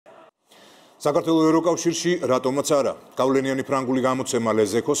საქართველოს ევროკავშირში რატომაც არა. გავლენიანი ფრანგული გამოცემა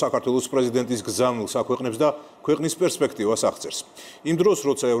ლეზექო საქართველოს პრეზიდენტის გზავნილს აქვეყნებს და ქვეყნის პერსპექტივას აღწერს. იმ დროს,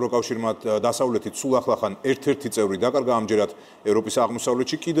 როცა ევროკავშირმა დასავლეთით სულ ახლახან ერთ-ერთი წევრი დაკარგა, ამჯერად ევროპის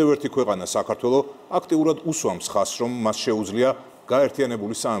აღმოსავლეთში კიდევ ერთი ქვეყანა საქართველო აქტიურად უსვამს ხაზს, რომ მას შეუძლია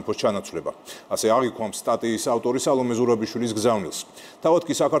გაერთიანებული სამეფოს ჩანაცვლება. ასე აღიქვამს სტატიის ავტორი სალომე ზურაბიშვილის გზავნილს. თავად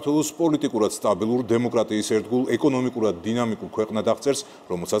კი საქართველოს პოლიტიკურად სტაბილურ, დემოკრატიის ერთგულ, ეკონომიკურად დინამიკურ ქვეყნად აღწერს,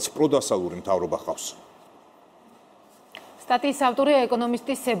 რომელსაც პროდასალური მთავრობა ჰყავს. სტატიის ავტორია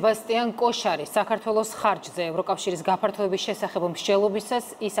ეკონომისტი სებასტიან კოშარი. საქართველოს ხარჯზე ევროკავშირის გაფართოების შესახებ მსჯელობისას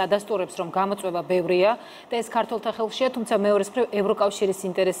ის ადასტურებს, რომ გამოწვევა ბევრია და ეს ქართველთა ხელშია, თუმცა მეორეს მხრივ ევროკავშირის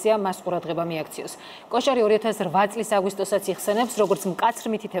ინტერესია მას ყურადღება მიაქციოს. კოშარი 2008 წლის აგვისტოსაც იხსენებს, როგორც მკაცრ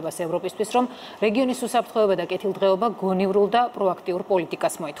მითითებას ევროპისთვის, რომ რეგიონის უსაფრთხოება და კეთილდღეობა გონივრულ და პროაქტიურ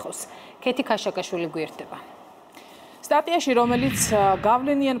პოლიტიკას მოითხოვს. ქეთი ქაშაკაშვილი გვერდება. სტატიაში, რომელიც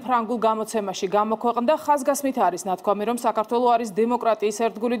გავლენიან ფრანგულ გამოცემაში გამოქვეყნდა, ხაზგასმით არის ნათქვამი, რომ საქართველო არის დემოკრატიის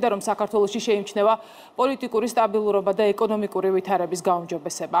ერთგული და რომ საქართველოში შეიმჩნევა პოლიტიკური სტაბილურობა და ეკონომიკური ვითარების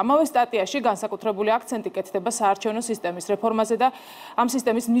გაუმჯობესება. ამავე სტატიაში განსაკუთრებული აქცენტი კეთდება საარჩევნო სისტემის რეფორმაზე და ამ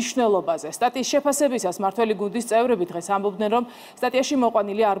სისტემის მნიშვნელობაზე. სტატიის შეფასებისას მმართველი გუნდის წევრები დღეს ამბობდნენ, რომ სტატიაში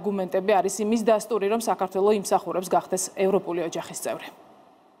მოყვანილი არგუმენტები არის იმის დასტური, რომ საქართველო იმსახურებს გახდეს ევროპული ოჯახის წევრი.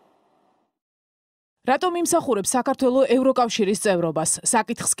 რატომ იმსახურებს საქართველო ევროკავშირის წევრობას?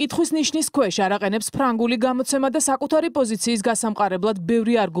 საკითხს კითხვის ნიშნის ქვეშ არაყენებს ფრანგული გამოცემა და საკუთარი პოზიციის გასამყარებლად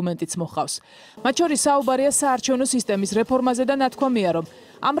ბევრი არგუმენტიც მოჰყავს. მათ შორის საუბარია საარჩევნო სისტემის რეფორმაზე და ნათქვამია, რომ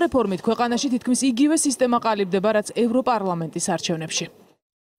ამ რეფორმით ქვეყანაში თითქმის იგივე სისტემა ყალიბდება, რაც ევროპარლამენტის არჩევნებში.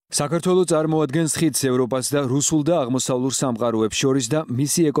 საქართველო წარმოადგენს ხიდს ევროპას და რუსულ და აღმოსავლურ სამყაროებს შორის და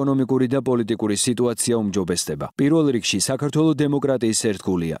მისი ეკონომიკური და პოლიტიკური სიტუაცია უმჯობესდება. პირველ რიგში საქართველო დემოკრატიის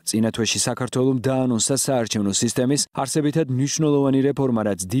ერთგულია. წინა თვეში საქართველომ დაანონსა საარჩევნო სისტემის არსებითად მნიშვნელოვანი რეფორმა,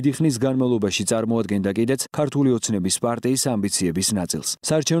 რაც დიდი ხნის განმავლობაში წარმოადგენდა კიდეც ქართული ოცნების პარტიის ამბიციების ნაწილს.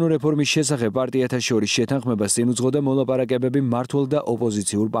 საარჩევნო რეფორმის შესახებ პარტიათა შორის შეთანხმებას წინ უძღოდა მოლაპარაკებები მმართველ და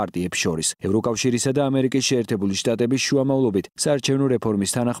ოპოზიციურ პარტიებს შორის. ევროკავშირისა და ამერიკის შეერთებული შტატების შუამავლობით საარჩევნო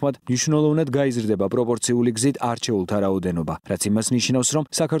რეფორმის თანახმად მნიშვნელოვნად გაიზრდება პროპორციული გზით არჩეულთა რაოდენობა, რაც იმას ნიშნავს, რომ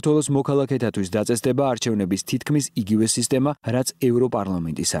საქართველოს მოქალაქეთათვის დაწესდება არჩევნების თითქმის იგივე სისტემა, რაც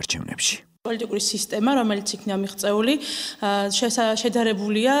ევროპარლამენტის არჩევნებში. პოლიტიკური სისტემა, რომელიც იქნა მიღწეული,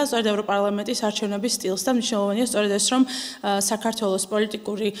 შედარებულია სწორედ ევროპარლამენტის არჩევნების სტილს და მნიშვნელოვანია სწორედ ეს, რომ საქართველოს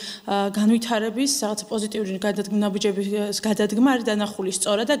პოლიტიკური განვითარების რაღაც პოზიტიური ნაბიჯების გადადგმა არის დანახული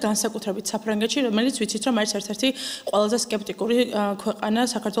სწორად და განსაკუთრებით საფრანგეთში, რომელიც ვიცით, რომ არის ერთ-ერთი ყველაზე სკეპტიკური ქვეყანა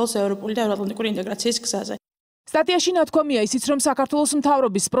საქართველოს ევროპული და ევროატლანტიკური ინტეგრაციის გზაზე. სტატიაში ნათქვამია ისიც, რომ საქართველოს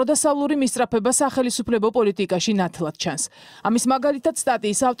მთავრობის პროდასავლური მისწრაფება სახელისუფლებო პოლიტიკაში ნათლად ჩანს. ამის მაგალითად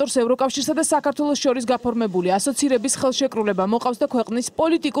სტატიის ავტორს ევროკავშირსა და საქართველოს შორის გაფორმებული ასოცირების ხელშეკრულება მოყავს და ქვეყნის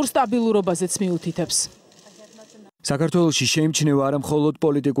პოლიტიკურ სტაბილურობაზეც მიუთითებს. საქართველოში შეიმჩნევა არა მხოლოდ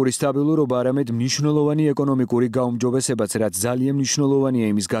პოლიტიკური სტაბილურობა, არამედ მნიშვნელოვანი ეკონომიკური გაუმჯობესებაც, რაც ძალიან მნიშვნელოვანია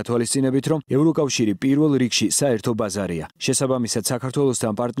იმის გათვალისწინებით, რომ ევროკავშირი პირველ რიგში საერთო ბაზარია. შესაბამისად,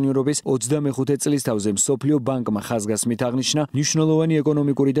 საქართველოსთან პარტნიორობის 25 წლის თავზე მსოფლიო ბანკმა ხაზგასმით აღნიშნა მნიშვნელოვანი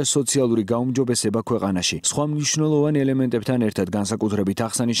ეკონომიკური და სოციალური გაუმჯობესება ქვეყანაში. სხვა მნიშვნელოვან ელემენტებთან ერთად განსაკუთრებით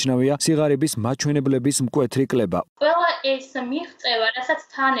აღსანიშნავია სიღარიბის მაჩვენებლების მკვეთრი კლება. ყველა ეს მიღწევა, რასაც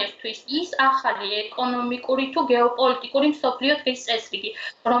თან ერთვის ის ახალი ეკონომიკური თუ პოლიტიკური მსოფლიო დღის წესრიგი,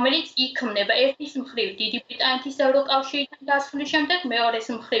 რომელიც იქმნება ერთის მხრივ დიდი ბრიტანეთის ევროკავშირიდან გასვლის შემდეგ, მეორეს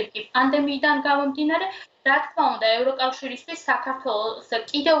მხრივ კი პანდემიიდან გამომდინარე, რა თქმა უნდა, ევროკავშირისთვის საქართველოს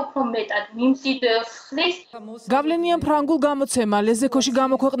კიდევ უფრო მეტად მიმზიდველს ხდის. გავლენიან ფრანგულ გამოცემა ლეზექოში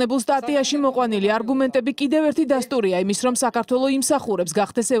გამოქვეყნებულ სტატიაში მოყვანილი არგუმენტები კიდევ ერთი დასტურია იმის, რომ საქართველო იმსახურებს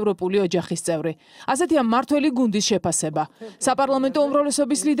გახდეს ევროპული ოჯახის წევრი. ასეთია მმართველი გუნდის შეფასება. საპარლამენტო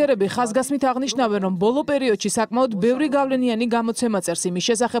უმრავლესობის ლიდერები ხაზგასმით აღნიშნავენ, რომ ბოლო პერიოდში საკმაოდ ბევრი გავლენიანი გამოცემა წერს იმის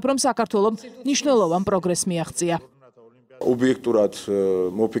შესახებ, რომ საქართველომ მნიშვნელოვან პროგრესს მიაღწია. ობიექტურად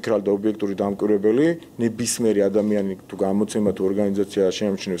მოფიქრალი და ობიექტური დამკვირვებელი ნებისმიერი ადამიანი თუ გამოცემა თუ ორგანიზაცია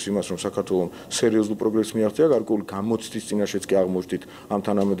შეამჩნევს იმას, რომ საქართველოს სერიოზულ პროგრესს მიაღწია, გარკვეული გამოცდის წინაშეც კი აღმოჩნდით ამ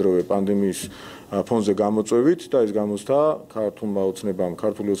თანამედროვე პანდემიის ფონზე გამოწვევით და ეს გამოცდა ქართულმა ოცნებამ,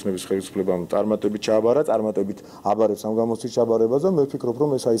 ქართული ოცნების ხელისუფლებამ წარმატებით ჩააბარა, წარმატებით აბარებს ამ გამოცდის ჩაბარებას და მე ვფიქრობ,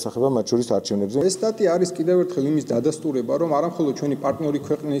 რომ ეს აისახება მათ შორის არჩევნებზე. ეს სტატია არის კიდევ ერთხელ იმის დადასტურება, რომ არა მხოლოდ ჩვენი პარტნიორი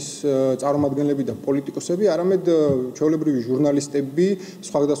ქვეყნის წარმომადგენლები და პოლიტიკოსები, არამედ ჩვეულებრივი ჟურნალისტები,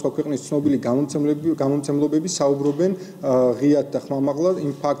 სხვადასხვა ქვეყნის ცნობილი გამომცემლობები საუბრობენ ღიად და ხმამაღლად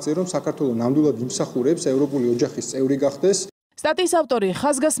იმ ფაქტზე, რომ საქართველო ნამდვილად იმსახურებს ევროპული ოჯახის წევრი გახდეს. სტატიის ავტორი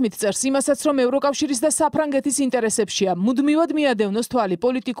ხაზგასმით წერს იმასაც, რომ ევროკავშირის და საფრანგეთის ინტერესებშია მუდმივად მიადევნოს თვალი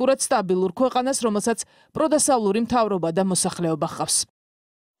პოლიტიკურად სტაბილურ ქვეყანას, რომელსაც პროდასავლური მთავრობა და მოსახლეობა ჰყავს.